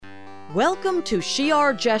Welcome to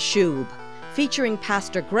Shear Jashub, featuring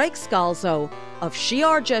Pastor Greg Scalzo of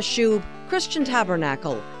Shear Jashub Christian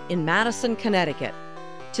Tabernacle in Madison, Connecticut.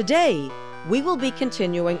 Today, we will be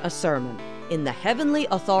continuing a sermon in the Heavenly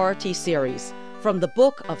Authority series from the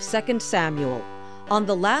book of 2 Samuel on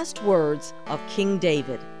the last words of King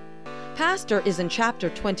David. Pastor is in chapter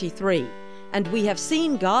 23, and we have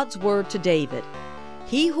seen God's word to David.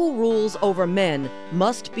 He who rules over men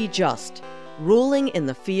must be just, ruling in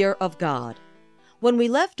the fear of God. When we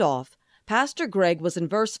left off, Pastor Greg was in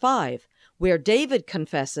verse 5, where David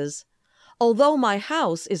confesses, "Although my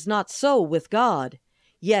house is not so with God,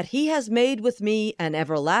 yet he has made with me an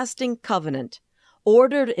everlasting covenant,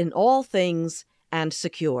 ordered in all things and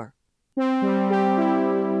secure."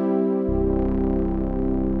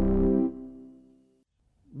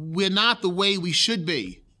 We're not the way we should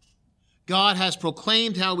be. God has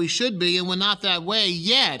proclaimed how we should be, and we're not that way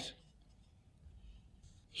yet.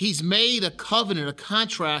 He's made a covenant, a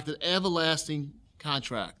contract, an everlasting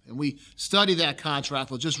contract. And we study that contract.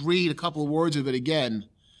 We'll just read a couple of words of it again.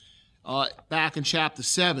 Back in chapter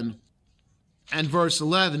 7 and verse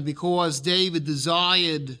 11, because David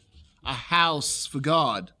desired a house for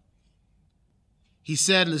God. He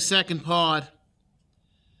said in the second part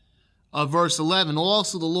of verse 11,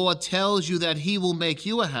 "Also the Lord tells you that he will make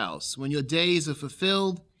you a house. When your days are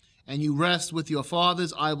fulfilled and you rest with your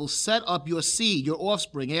fathers, I will set up your seed, your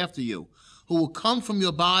offspring after you, who will come from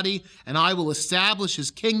your body, and I will establish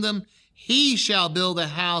his kingdom. He shall build a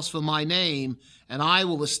house for my name, and I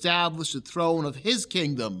will establish the throne of his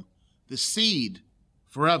kingdom, the seed,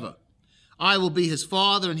 forever. I will be his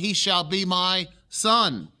father, and he shall be my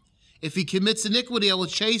son. If he commits iniquity, I will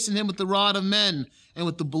chasten him with the rod of men and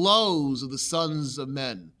with the blows of the sons of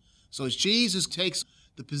men." So as Jesus takes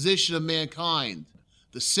the position of mankind,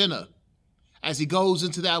 the sinner, as he goes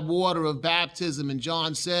into that water of baptism, and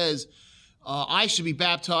John says, "I should be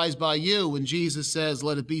baptized by you," and Jesus says,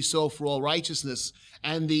 "Let it be so for all righteousness."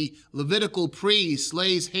 And the Levitical priest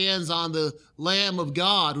lays hands on the Lamb of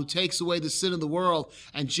God who takes away the sin of the world,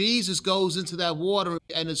 and Jesus goes into that water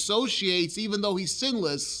and associates, even though he's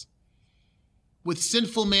sinless, with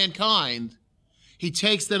sinful mankind. He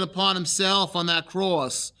takes that upon himself on that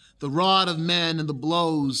cross, the rod of men and the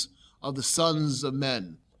blows of the sons of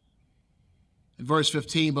men. In verse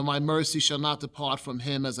 15, "But my mercy shall not depart from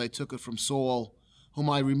him as I took it from Saul, whom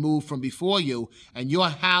I removed from before you, and your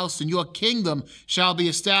house and your kingdom shall be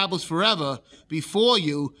established forever. Before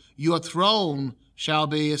you, your throne shall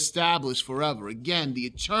be established forever." Again, the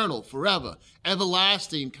eternal, forever,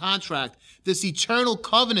 everlasting contract, this eternal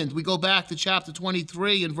covenant. We go back to chapter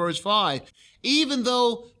 23 and verse 5. Even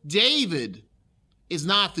though David is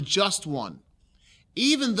not the just one,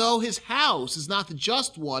 even though his house is not the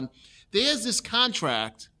just one, there's this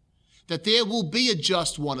contract that there will be a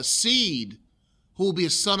just one, a seed who will be a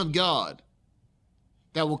son of God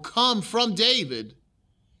that will come from David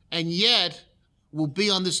and yet will be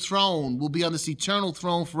on this throne, will be on this eternal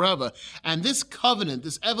throne forever. And this covenant,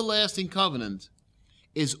 this everlasting covenant,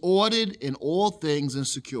 is ordered in all things and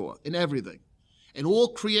secure, in everything, in all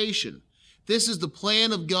creation. This is the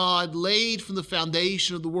plan of God laid from the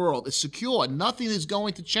foundation of the world. It's secure. Nothing is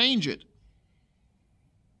going to change it.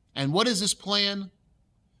 And what is this plan?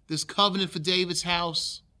 This covenant for David's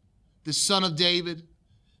house, this son of David?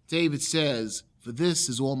 David says, "For this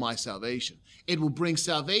is all my salvation." It will bring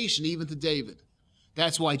salvation even to David.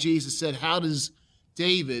 That's why Jesus said, how does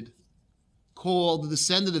David call the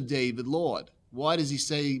descendant of David Lord? Why does he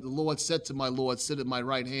say, "The Lord said to my Lord, sit at my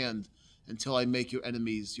right hand until I make your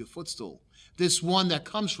enemies your footstool"? This one that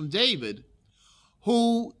comes from David,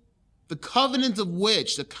 who the covenant of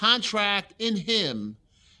which, the contract in him,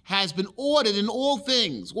 has been ordered in all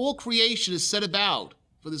things. All creation is set about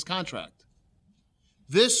for this contract.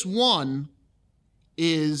 This one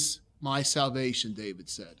is my salvation, David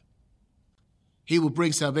said. He will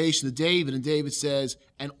bring salvation to David, and David says,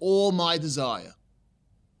 "And all my desire."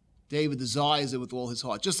 David desires it with all his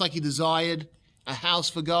heart. Just like he desired a house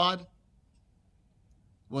for God,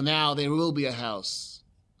 well, now there will be a house,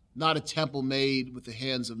 not a temple made with the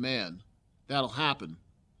hands of man. That'll happen.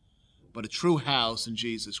 But a true house in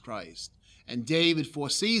Jesus Christ. And David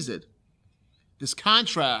foresees it. This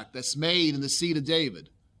contract that's made in the seed of David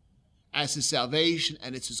as his salvation,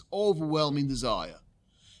 and it's his overwhelming desire.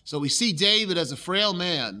 So we see David as a frail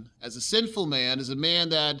man, as a sinful man, as a man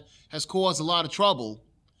that has caused a lot of trouble.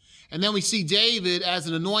 And then we see David as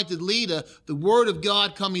an anointed leader, the word of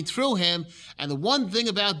God coming through him. And the one thing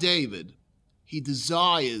about David, he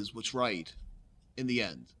desires what's right in the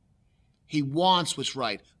end. He wants what's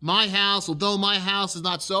right. My house, although my house is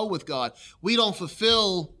not so with God, we don't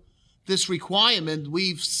fulfill this requirement,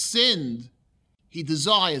 we've sinned, he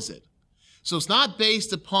desires it. So it's not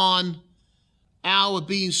based upon our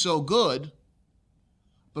being so good,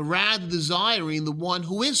 but rather desiring the one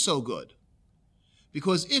who is so good.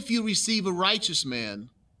 Because if you receive a righteous man,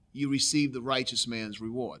 you receive the righteous man's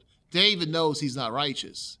reward. David knows he's not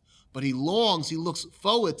righteous, but he looks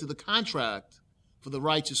forward to the contract for the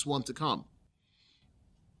righteous one to come.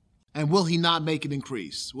 And will he not make it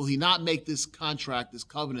increase? Will he not make this contract, this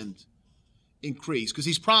covenant, increase? Because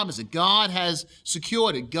he's promised it. God has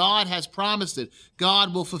secured it. God has promised it.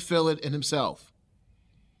 God will fulfill it in himself.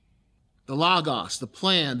 The Logos, the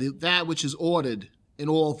plan, that which is ordered in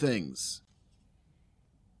all things.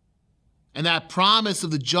 And that promise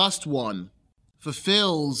of the just one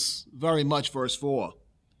fulfills very much verse 4.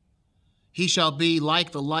 He shall be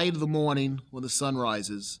like the light of the morning when the sun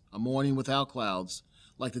rises, a morning without clouds,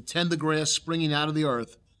 like the tender grass springing out of the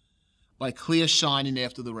earth, by clear shining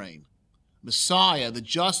after the rain. Messiah, the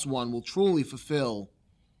just one, will truly fulfill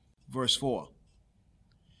verse 4.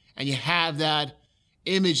 And you have that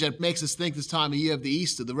image that makes us think this time of year of the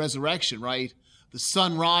Easter, the resurrection, right? The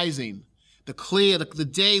sun rising, the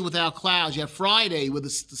day without clouds. You have Friday where the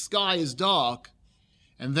sky is dark,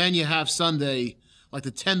 and then you have Sunday like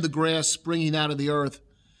the tender grass springing out of the earth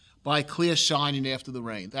by clear shining after the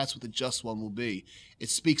rain. That's what the just one will be. It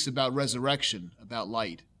speaks about resurrection, about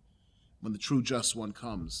light, when the true just one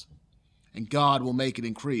comes. And God will make it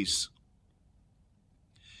increase.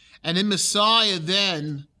 And in Messiah,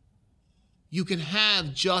 then, you can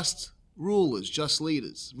have just rulers, just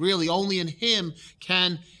leaders. Really, only in him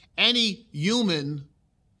can any human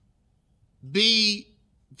be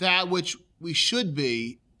that which we should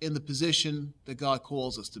be in the position that God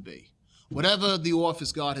calls us to be. Whatever the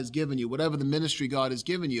office God has given you, whatever the ministry God has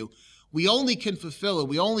given you, we only can fulfill it.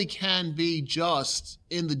 We only can be just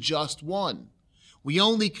in the just one. We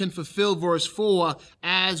only can fulfill verse 4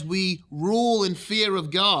 as we rule in fear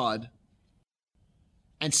of God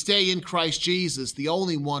and stay in Christ Jesus, the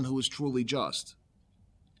only one who is truly just.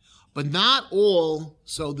 But not all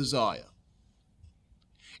so desire.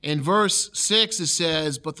 In verse 6 it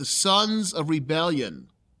says, but the sons of rebellion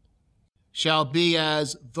shall be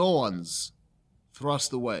as thorns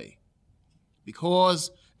thrust away, because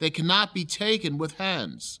they cannot be taken with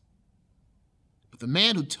hands. But the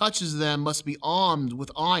man who touches them must be armed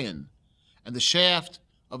with iron and the shaft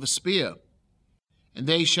of a spear, and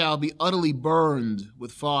they shall be utterly burned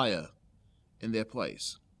with fire in their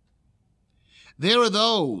place. There are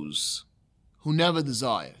those who never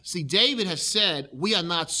desire. See, David has said, we are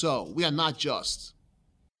not so. We are not just.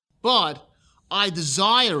 But I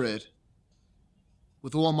desire it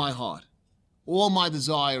with all my heart. All my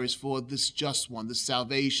desire is for this just one, this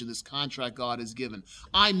salvation, this contract God has given.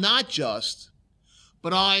 I'm not just,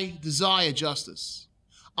 but I desire justice.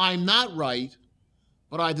 I'm not right,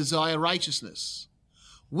 but I desire righteousness.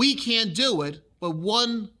 We can't do it, but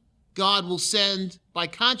one God will send by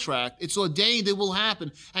contract. It's ordained it will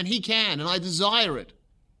happen, and he can, and I desire it.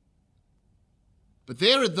 But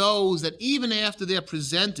there are those that even after they're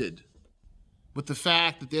presented with the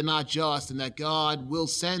fact that they're not just and that God will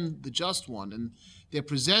send the just one, and they're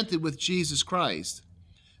presented with Jesus Christ,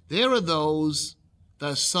 there are those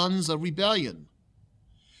that are sons of rebellion.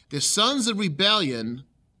 They're sons of rebellion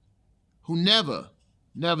who never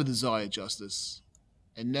desire justice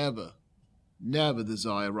and never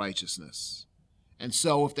desire righteousness. And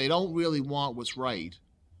so if they don't really want what's right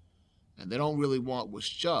and they don't really want what's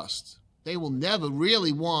just, they will never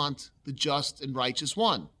really want the just and righteous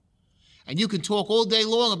one. And you can talk all day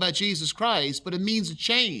long about Jesus Christ, but it means a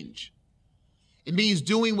change. It means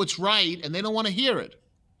doing what's right, and they don't want to hear it.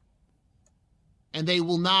 And they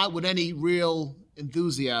will not, with any real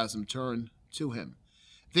enthusiasm, turn to him.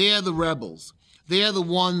 They're the rebels. They're the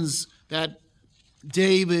ones that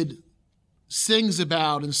David sings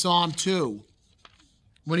about in Psalm 2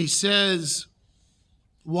 when he says,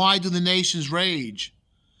 why do the nations rage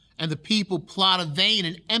and the people plot a vain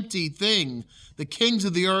and empty thing? The kings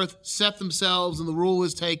of the earth set themselves and the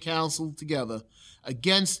rulers take counsel together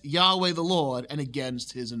against Yahweh the Lord and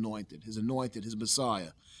against his anointed, his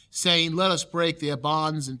Messiah, saying, let us break their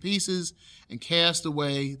bonds in pieces and cast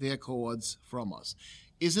away their cords from us.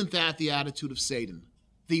 Isn't that the attitude of Satan,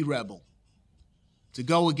 the rebel? To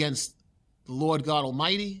go against the Lord God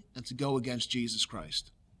Almighty and to go against Jesus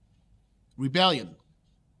Christ. Rebellion.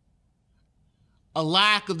 A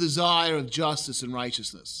lack of desire of justice and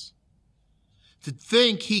righteousness. To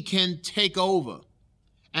think he can take over,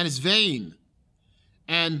 and it's vain.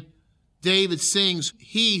 And David sings,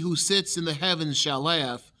 he who sits in the heavens shall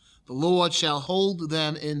laugh, the Lord shall hold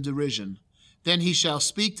them in derision. Then he shall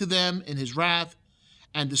speak to them in his wrath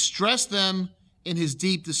and distressed them in his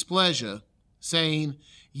deep displeasure, saying,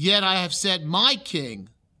 Yet I have set my king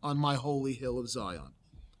on my holy hill of Zion.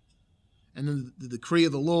 And then the decree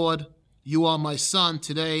of the Lord, You are my son,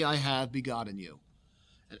 today I have begotten you.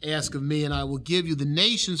 And ask of me, and I will give you the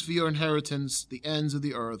nations for your inheritance, the ends of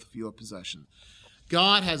the earth for your possession.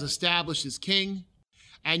 God has established his king,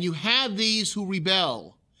 and you have these who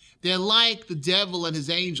rebel. They're like the devil and his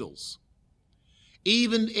angels.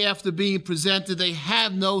 Even after being presented, they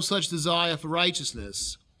have no such desire for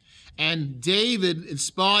righteousness. And David,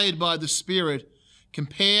 inspired by the Spirit,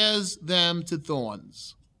 compares them to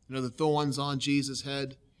thorns. You know, the thorns on Jesus'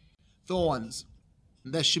 head? Thorns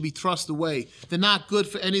that should be thrust away. They're not good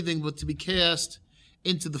for anything but to be cast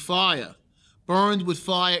into the fire, burned with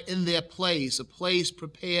fire in their place, a place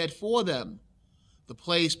prepared for them, the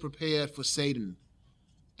place prepared for Satan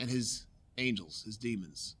and his angels, his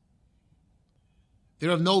demons. They're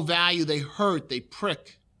of no value. They hurt, they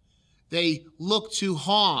prick, they look to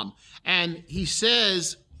harm. And he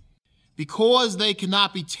says, because they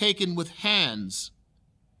cannot be taken with hands,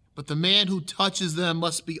 but the man who touches them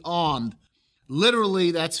must be armed.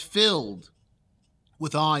 Literally, that's filled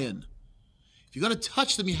with iron. If you're going to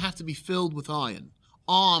touch them, you have to be filled with iron,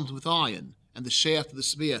 armed with iron and the shaft of the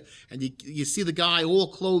spear. And you see the guy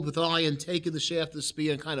all clothed with iron, taking the shaft of the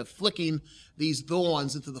spear and kind of flicking these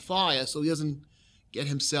thorns into the fire so he doesn't get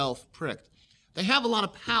himself pricked. They have a lot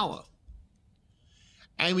of power.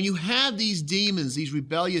 And when you have these demons, these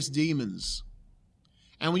rebellious demons,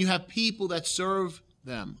 and when you have people that serve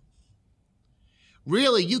them,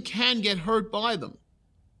 really, you can get hurt by them.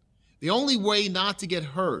 The only way not to get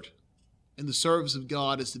hurt in the service of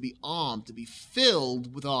God is to be armed, to be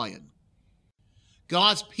filled with iron.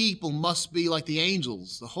 God's people must be like the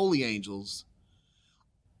angels, the holy angels,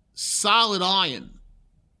 solid iron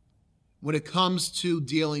when it comes to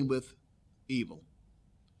dealing with evil.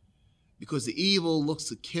 Because the evil looks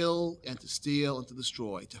to kill and to steal and to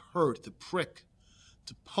destroy, to hurt, to prick,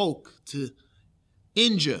 to poke, to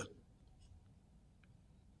injure.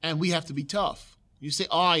 And we have to be tough. You say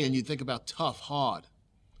iron, you think about tough, hard.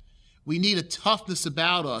 We need a toughness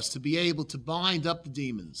about us to be able to bind up the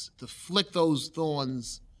demons, to flick those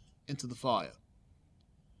thorns into the fire,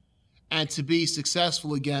 and to be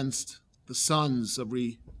successful against the sons of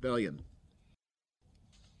rebellion.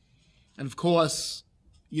 And of course,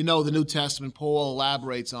 you know the New Testament, Paul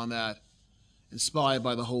elaborates on that, inspired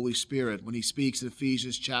by the Holy Spirit, when he speaks in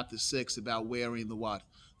Ephesians chapter 6 about wearing the what?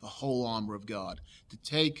 The whole armor of God, to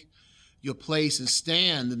take your place and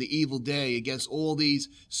stand in the evil day against all these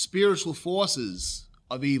spiritual forces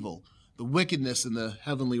of evil, the wickedness in the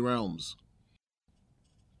heavenly realms.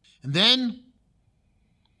 And then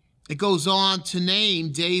it goes on to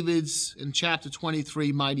name David's, in chapter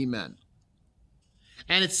 23, mighty men.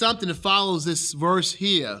 And it's something that follows this verse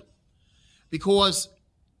here because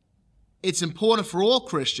it's important for all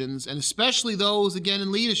Christians, and especially those, again,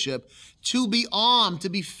 in leadership, to be armed, to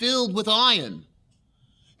be filled with iron,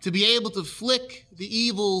 to be able to flick the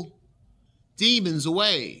evil demons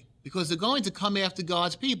away, because they're going to come after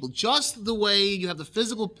God's people. Just the way you have the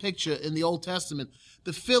physical picture in the Old Testament,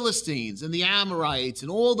 the Philistines and the Amorites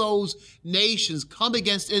and all those nations come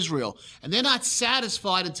against Israel, and they're not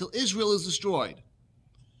satisfied until Israel is destroyed.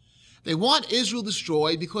 They want Israel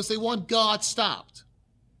destroyed because they want God stopped.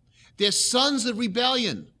 They're sons of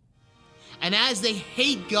rebellion. And as they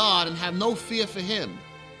hate God and have no fear for him,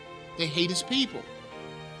 they hate his people.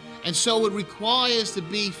 And so it requires to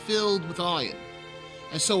be filled with iron.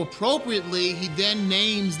 And so appropriately, he then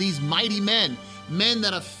names these mighty men, men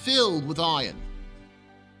that are filled with iron.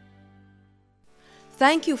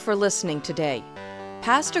 Thank you for listening today.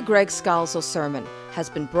 Pastor Greg Scalzo's sermon has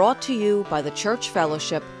been brought to you by the Church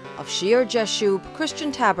Fellowship of Shear Jashub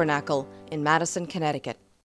Christian Tabernacle in Madison, Connecticut.